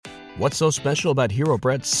What's so special about Hero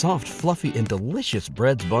Bread's soft, fluffy, and delicious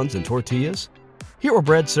breads, buns, and tortillas? Hero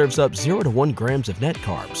Bread serves up 0 to 1 grams of net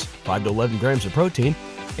carbs, 5 to 11 grams of protein,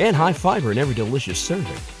 and high fiber in every delicious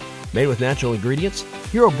serving. Made with natural ingredients,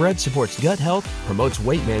 Hero Bread supports gut health, promotes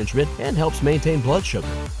weight management, and helps maintain blood sugar.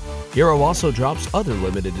 Hero also drops other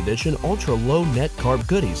limited edition ultra-low net carb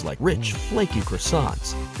goodies like rich, flaky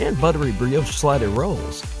croissants and buttery brioche slider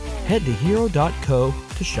rolls. Head to hero.co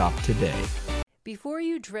to shop today. Before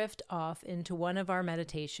you drift off into one of our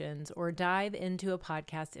meditations or dive into a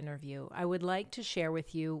podcast interview, I would like to share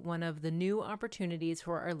with you one of the new opportunities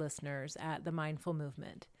for our listeners at the Mindful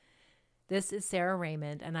Movement. This is Sarah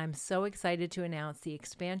Raymond, and I'm so excited to announce the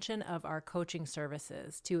expansion of our coaching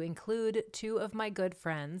services to include 2 of my good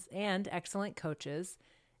friends and excellent coaches,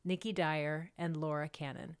 Nikki Dyer and Laura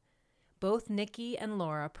Cannon. Both Nikki and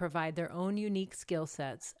Laura provide their own unique skill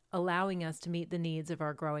sets, allowing us to meet the needs of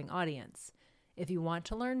our growing audience. If you want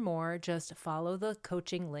to learn more, just follow the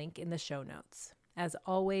coaching link in the show notes. As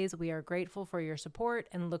always, we are grateful for your support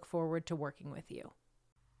and look forward to working with you.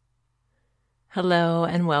 Hello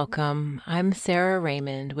and welcome. I'm Sarah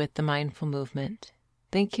Raymond with the Mindful Movement.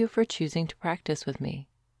 Thank you for choosing to practice with me.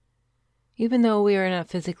 Even though we are not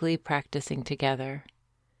physically practicing together,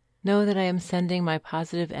 know that I am sending my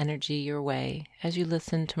positive energy your way as you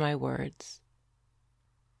listen to my words.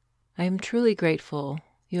 I am truly grateful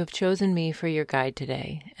you have chosen me for your guide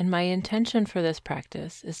today, and my intention for this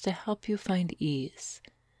practice is to help you find ease,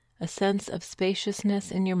 a sense of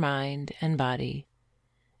spaciousness in your mind and body,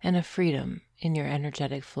 and a freedom in your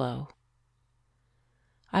energetic flow.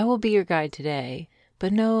 I will be your guide today,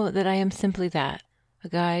 but know that I am simply that, a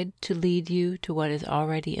guide to lead you to what is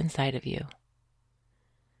already inside of you.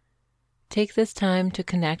 Take this time to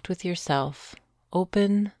connect with yourself,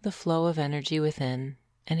 open the flow of energy within,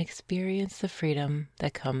 and experience the freedom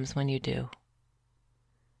that comes when you do.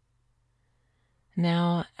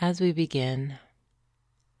 Now, as we begin,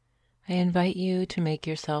 I invite you to make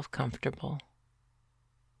yourself comfortable.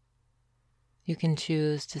 You can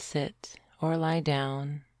choose to sit or lie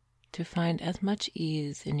down to find as much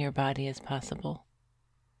ease in your body as possible.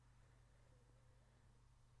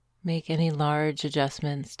 Make any large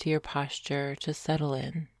adjustments to your posture to settle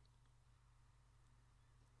in.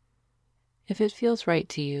 If it feels right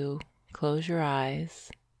to you, close your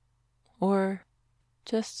eyes or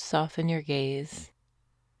just soften your gaze.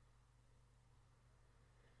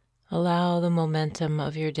 Allow the momentum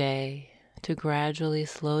of your day to gradually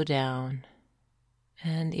slow down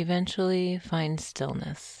and eventually find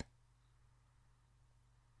stillness.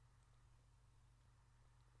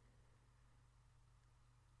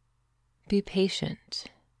 Be patient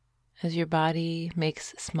as your body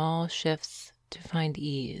makes small shifts to find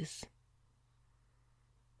ease.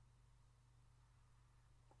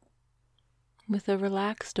 With a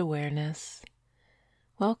relaxed awareness,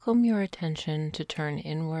 welcome your attention to turn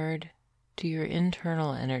inward to your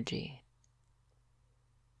internal energy.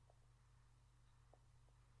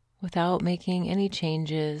 Without making any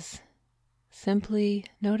changes, simply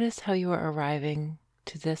notice how you are arriving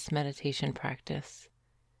to this meditation practice.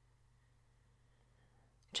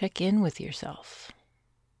 Check in with yourself.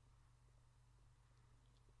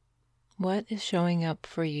 What is showing up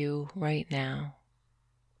for you right now?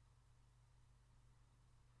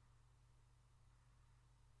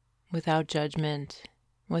 Without judgment,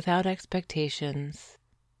 without expectations.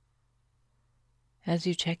 As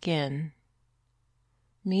you check in,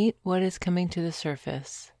 meet what is coming to the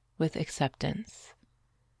surface with acceptance,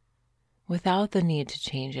 without the need to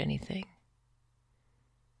change anything.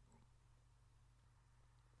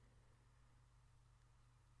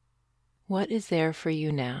 What is there for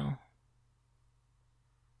you now?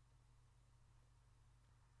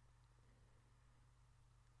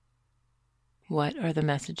 What are the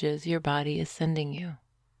messages your body is sending you?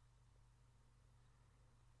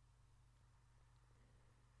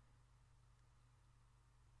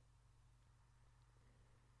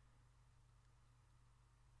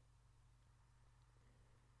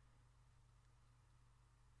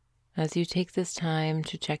 As you take this time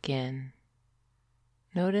to check in,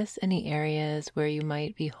 notice any areas where you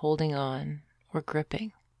might be holding on or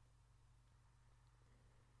gripping.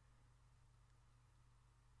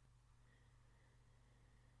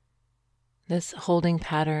 This holding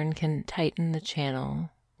pattern can tighten the channel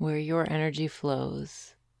where your energy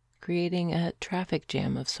flows, creating a traffic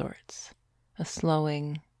jam of sorts, a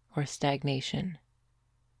slowing or stagnation.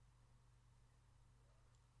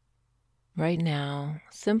 Right now,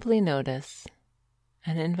 simply notice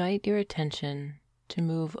and invite your attention to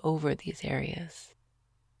move over these areas.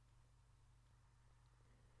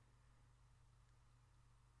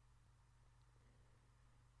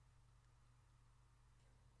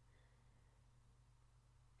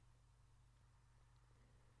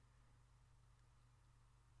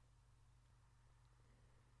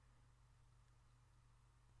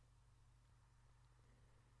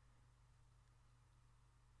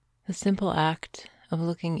 The simple act of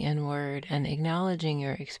looking inward and acknowledging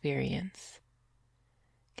your experience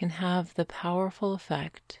can have the powerful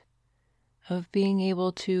effect of being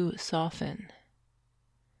able to soften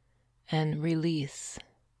and release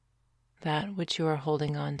that which you are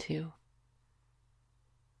holding on to.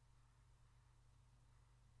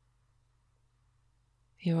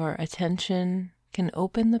 Your attention can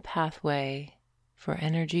open the pathway for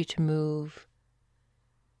energy to move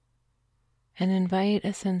and invite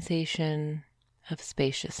a sensation of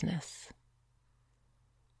spaciousness.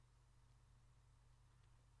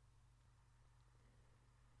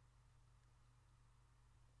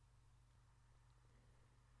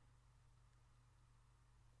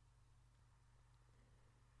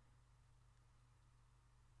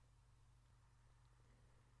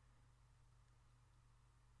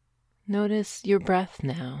 Notice your breath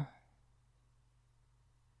now.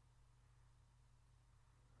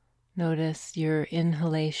 Notice your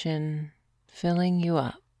inhalation filling you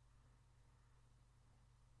up.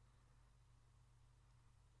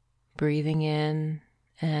 Breathing in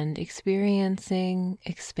and experiencing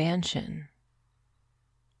expansion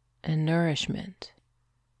and nourishment.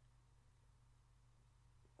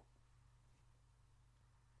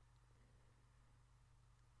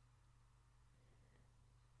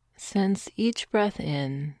 Sense each breath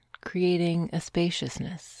in, creating a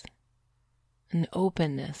spaciousness, an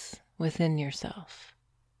openness within yourself.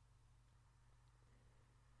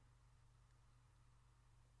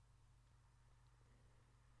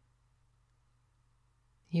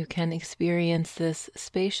 You can experience this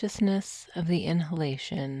spaciousness of the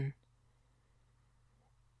inhalation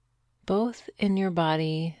both in your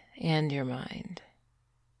body and your mind.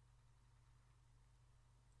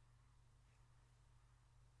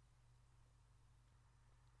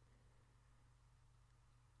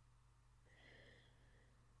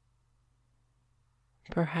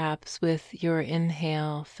 Perhaps with your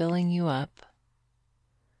inhale filling you up,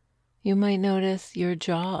 you might notice your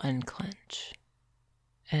jaw unclench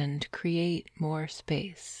and create more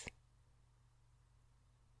space.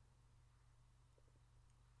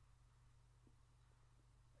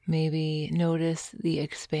 Maybe notice the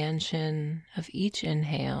expansion of each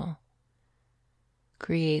inhale.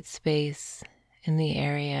 Create space in the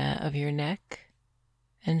area of your neck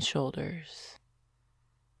and shoulders.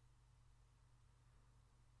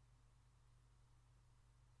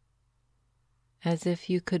 As if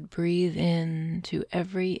you could breathe in to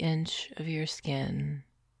every inch of your skin.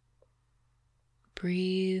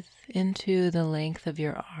 Breathe into the length of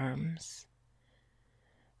your arms,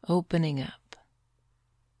 opening up.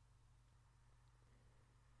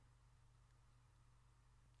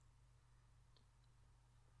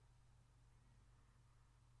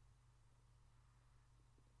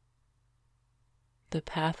 The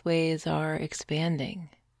pathways are expanding.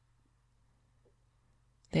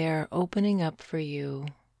 They are opening up for you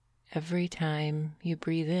every time you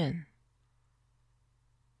breathe in.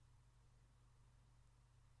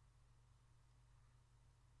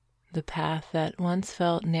 The path that once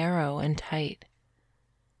felt narrow and tight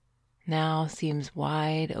now seems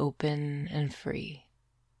wide open and free.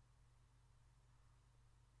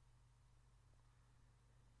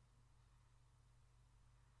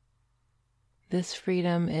 This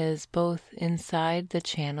freedom is both inside the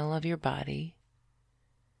channel of your body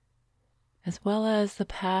as well as the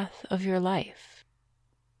path of your life.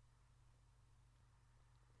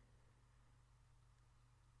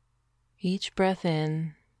 Each breath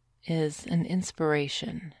in is an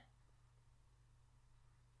inspiration.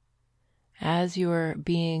 As you are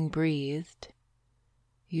being breathed,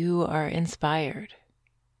 you are inspired.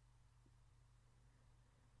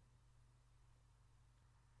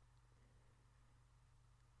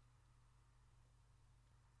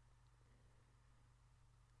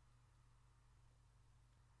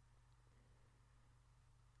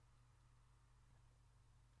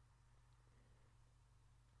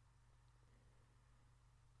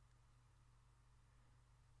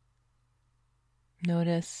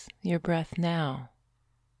 Notice your breath now.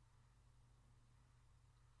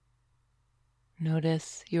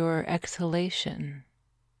 Notice your exhalation,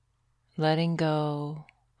 letting go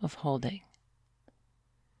of holding.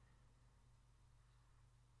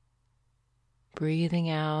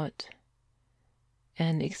 Breathing out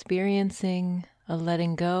and experiencing a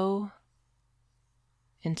letting go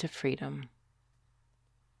into freedom.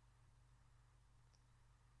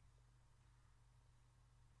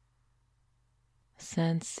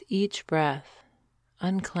 Sense each breath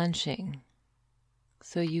unclenching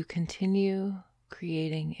so you continue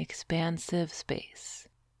creating expansive space.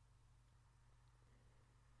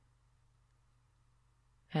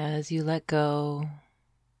 As you let go,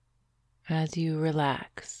 As you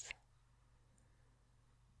relax,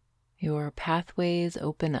 your pathways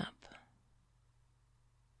open up.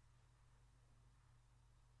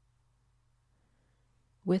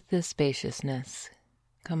 With this spaciousness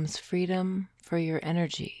comes freedom for your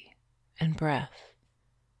energy and breath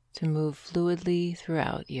to move fluidly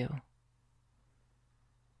throughout you.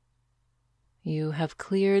 You have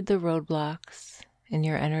cleared the roadblocks in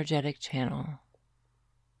your energetic channel.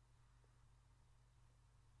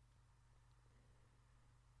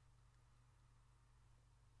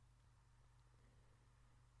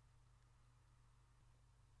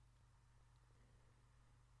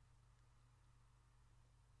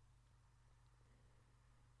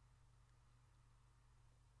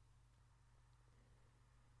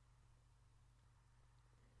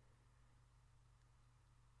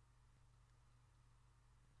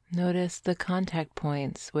 Notice the contact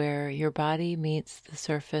points where your body meets the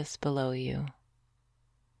surface below you.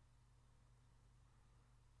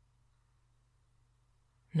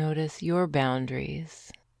 Notice your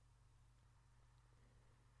boundaries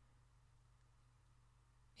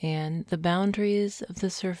and the boundaries of the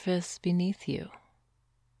surface beneath you.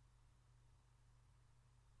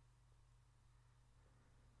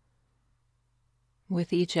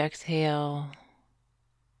 With each exhale,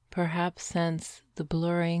 perhaps sense the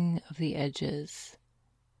blurring of the edges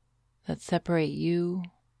that separate you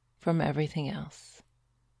from everything else.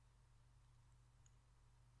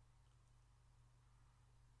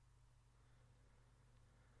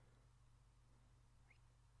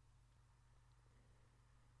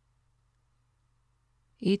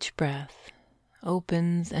 Each breath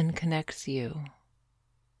opens and connects you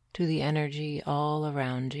to the energy all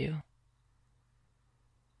around you.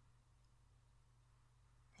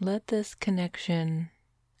 Let this connection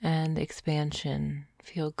and expansion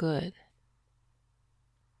feel good.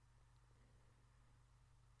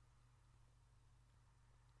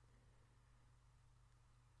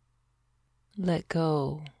 Let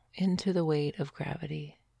go into the weight of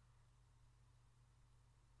gravity.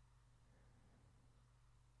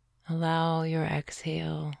 Allow your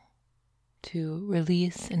exhale to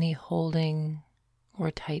release any holding or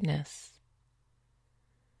tightness,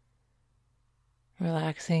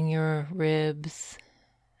 relaxing your ribs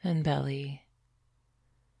and belly.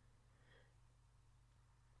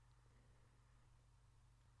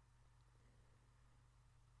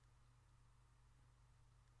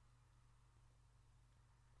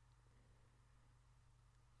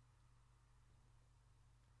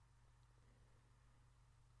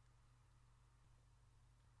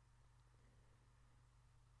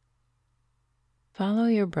 Follow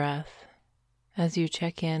your breath as you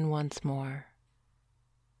check in once more.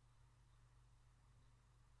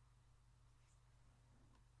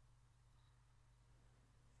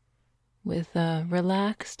 With a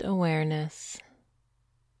relaxed awareness,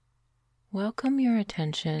 welcome your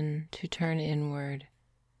attention to turn inward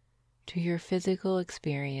to your physical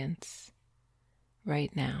experience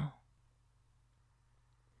right now.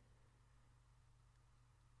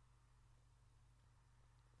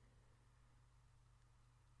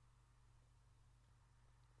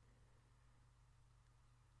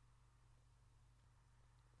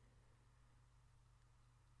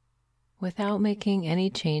 Without making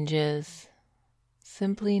any changes,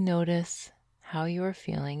 simply notice how you are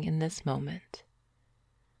feeling in this moment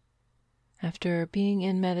after being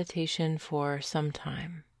in meditation for some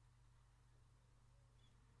time.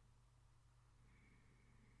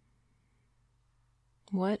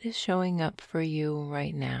 What is showing up for you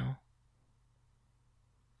right now?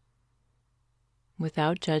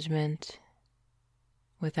 Without judgment,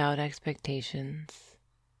 without expectations.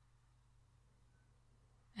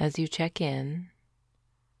 As you check in,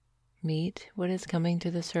 meet what is coming to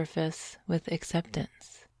the surface with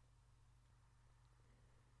acceptance,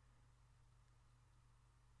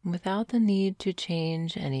 without the need to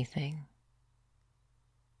change anything.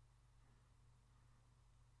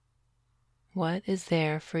 What is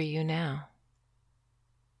there for you now?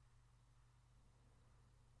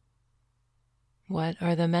 What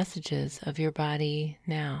are the messages of your body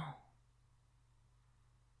now?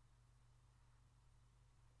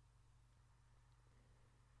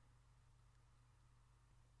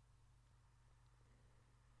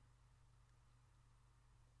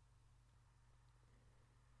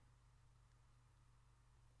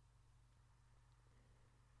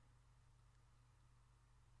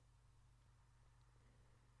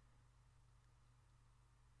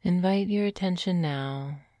 Invite your attention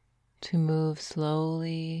now to move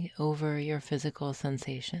slowly over your physical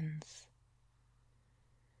sensations.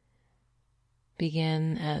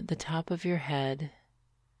 Begin at the top of your head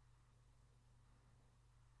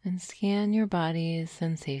and scan your body's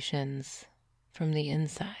sensations from the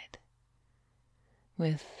inside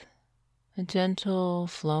with a gentle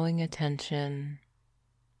flowing attention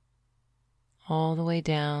all the way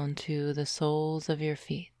down to the soles of your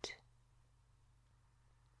feet.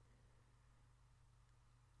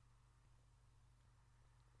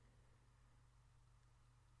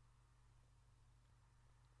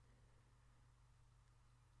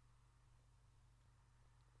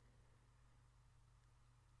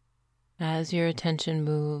 As your attention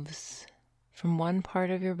moves from one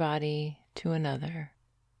part of your body to another,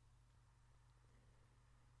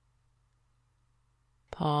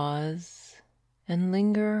 pause and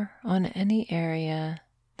linger on any area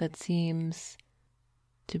that seems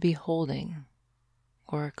to be holding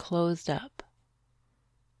or closed up.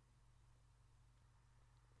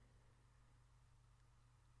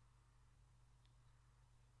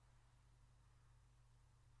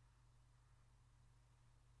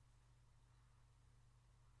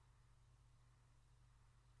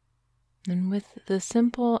 And with the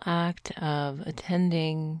simple act of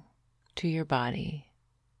attending to your body,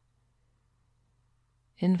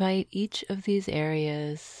 invite each of these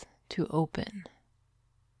areas to open.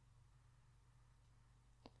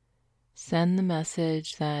 Send the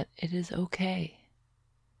message that it is okay.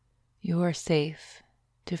 You are safe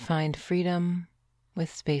to find freedom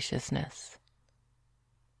with spaciousness.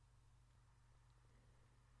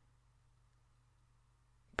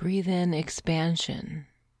 Breathe in expansion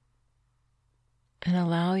and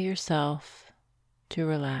allow yourself to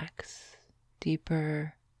relax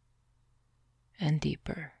deeper and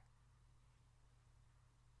deeper.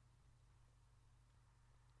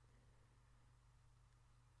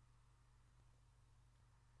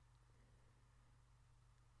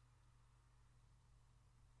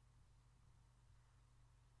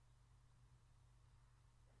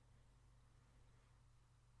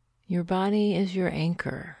 Your body is your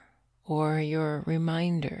anchor or your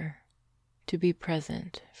reminder to be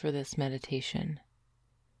present for this meditation.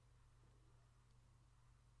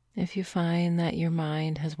 If you find that your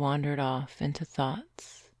mind has wandered off into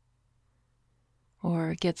thoughts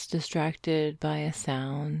or gets distracted by a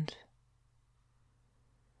sound,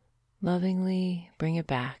 lovingly bring it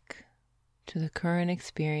back to the current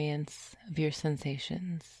experience of your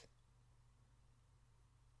sensations.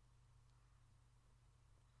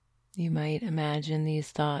 You might imagine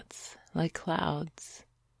these thoughts like clouds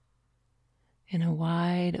in a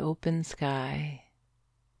wide open sky,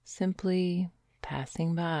 simply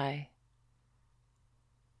passing by.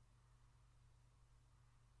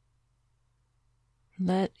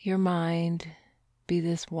 Let your mind be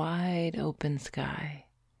this wide open sky.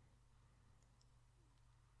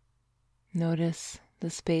 Notice the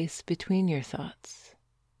space between your thoughts,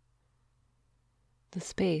 the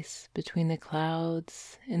space between the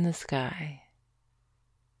clouds in the sky.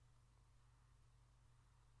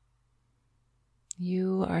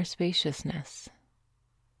 You are spaciousness.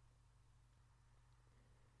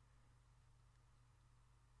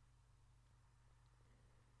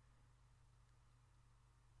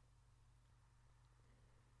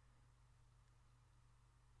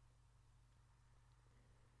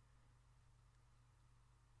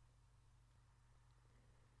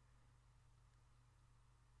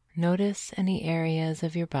 Notice any areas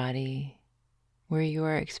of your body where you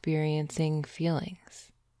are experiencing feelings,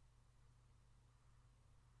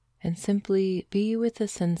 and simply be with the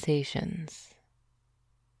sensations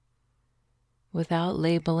without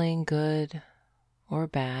labeling good or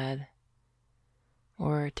bad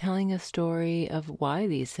or telling a story of why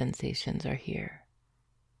these sensations are here.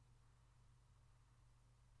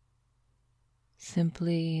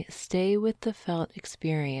 Simply stay with the felt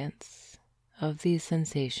experience of these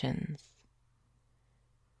sensations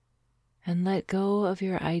and let go of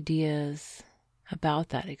your ideas about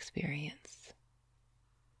that experience.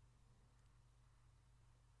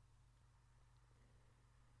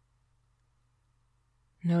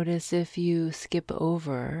 Notice if you skip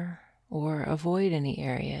over or avoid any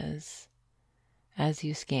areas as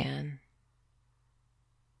you scan.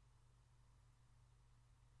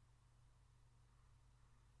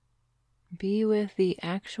 Be with the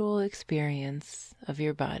actual experience of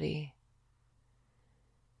your body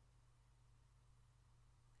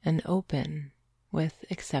and open with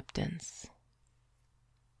acceptance.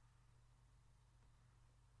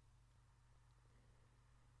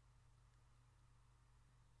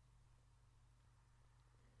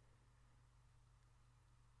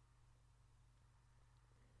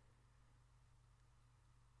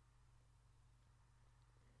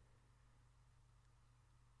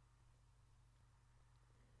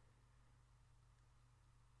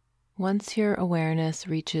 Once your awareness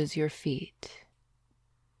reaches your feet,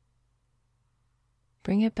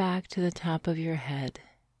 bring it back to the top of your head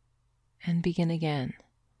and begin again.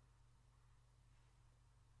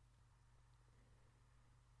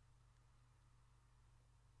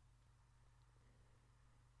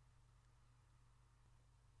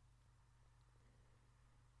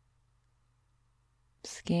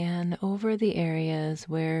 Scan over the areas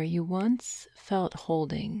where you once felt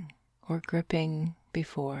holding or gripping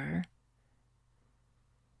before.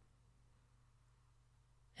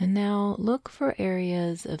 And now look for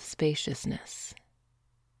areas of spaciousness.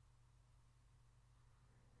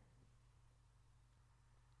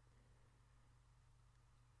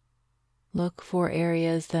 Look for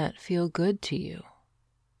areas that feel good to you.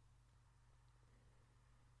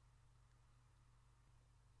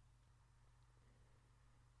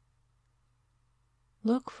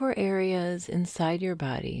 Look for areas inside your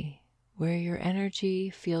body where your energy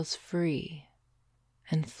feels free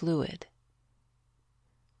and fluid.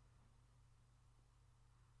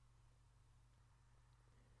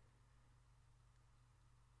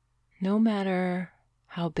 No matter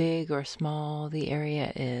how big or small the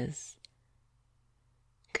area is,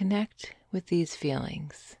 connect with these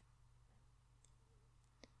feelings.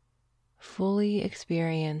 Fully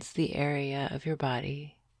experience the area of your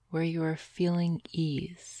body where you are feeling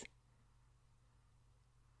ease.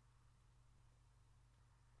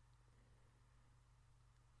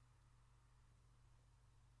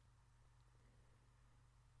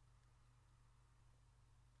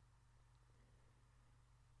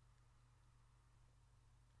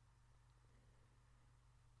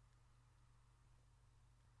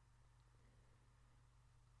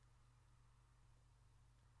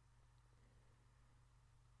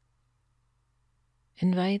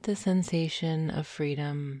 Invite the sensation of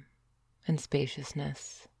freedom and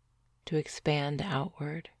spaciousness to expand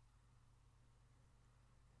outward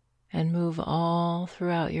and move all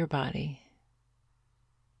throughout your body.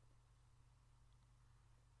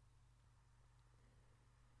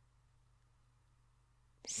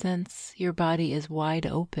 Sense your body is wide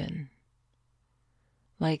open,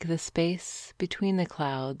 like the space between the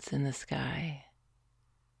clouds in the sky.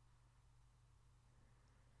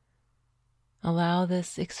 Allow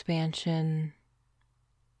this expansion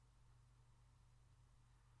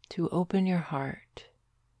to open your heart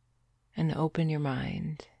and open your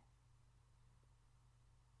mind.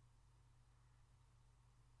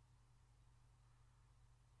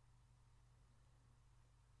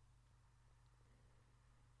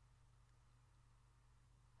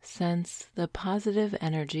 Sense the positive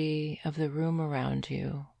energy of the room around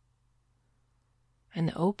you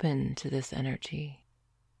and open to this energy.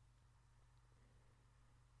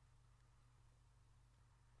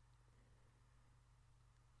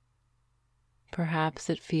 Perhaps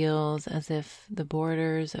it feels as if the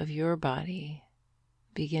borders of your body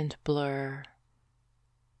begin to blur.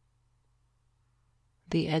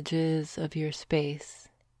 The edges of your space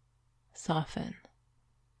soften.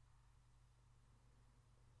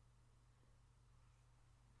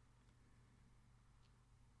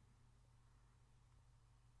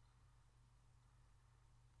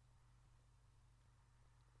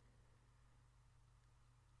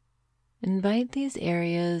 Invite these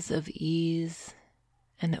areas of ease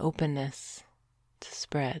and openness to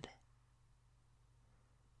spread.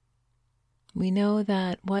 We know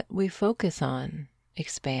that what we focus on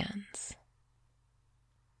expands.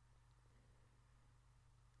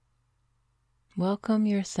 Welcome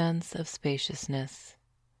your sense of spaciousness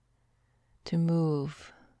to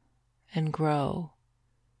move and grow,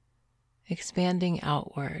 expanding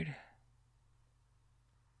outward.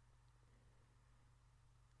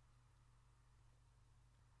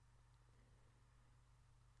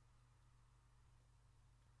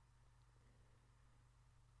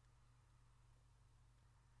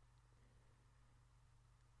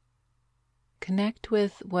 Connect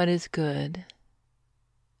with what is good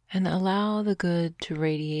and allow the good to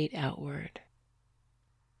radiate outward.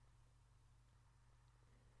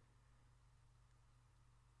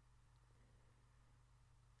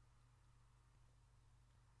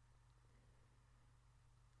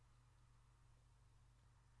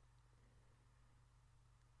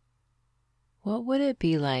 What would it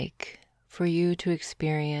be like for you to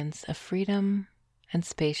experience a freedom and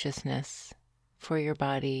spaciousness for your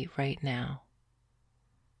body right now?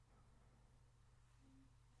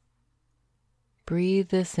 Breathe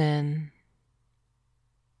this in.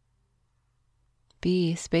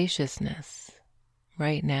 Be spaciousness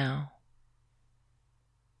right now.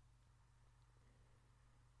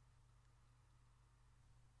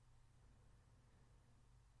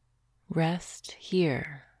 Rest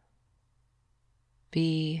here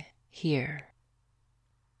be here.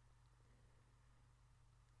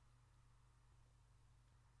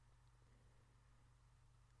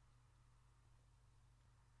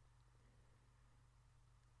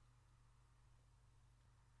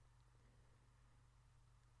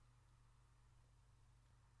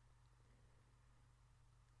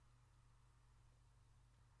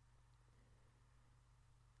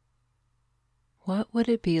 What would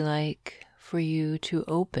it be like for you to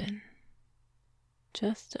open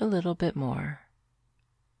just a little bit more,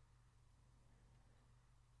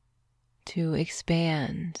 to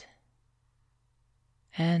expand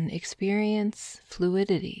and experience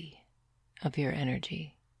fluidity of your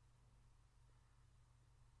energy?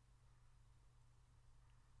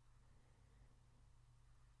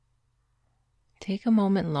 Take a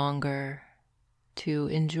moment longer to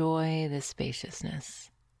enjoy the spaciousness.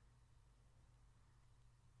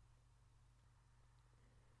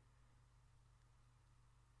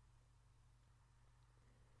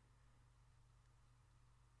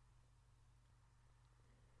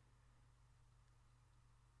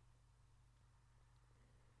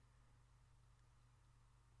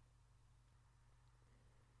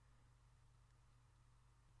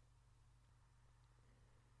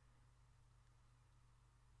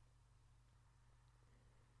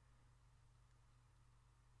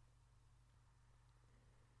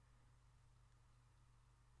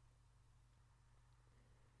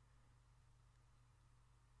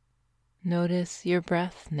 Notice your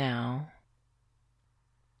breath now.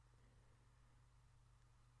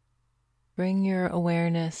 Bring your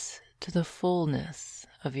awareness to the fullness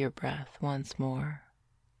of your breath once more.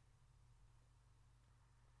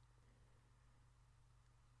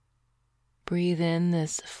 Breathe in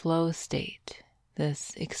this flow state,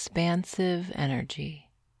 this expansive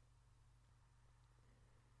energy.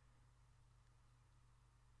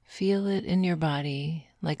 Feel it in your body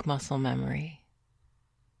like muscle memory.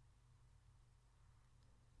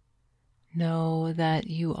 Know that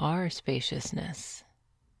you are spaciousness.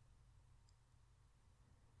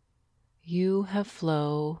 You have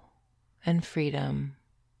flow and freedom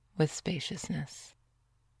with spaciousness.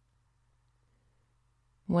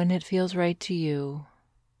 When it feels right to you,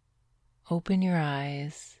 open your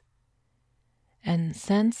eyes and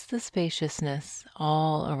sense the spaciousness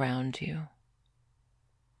all around you,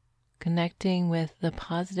 connecting with the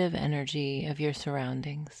positive energy of your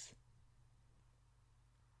surroundings.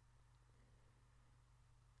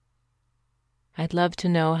 I'd love to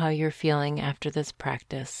know how you're feeling after this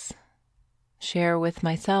practice. Share with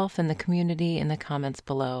myself and the community in the comments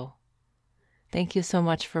below. Thank you so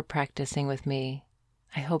much for practicing with me.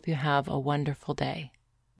 I hope you have a wonderful day.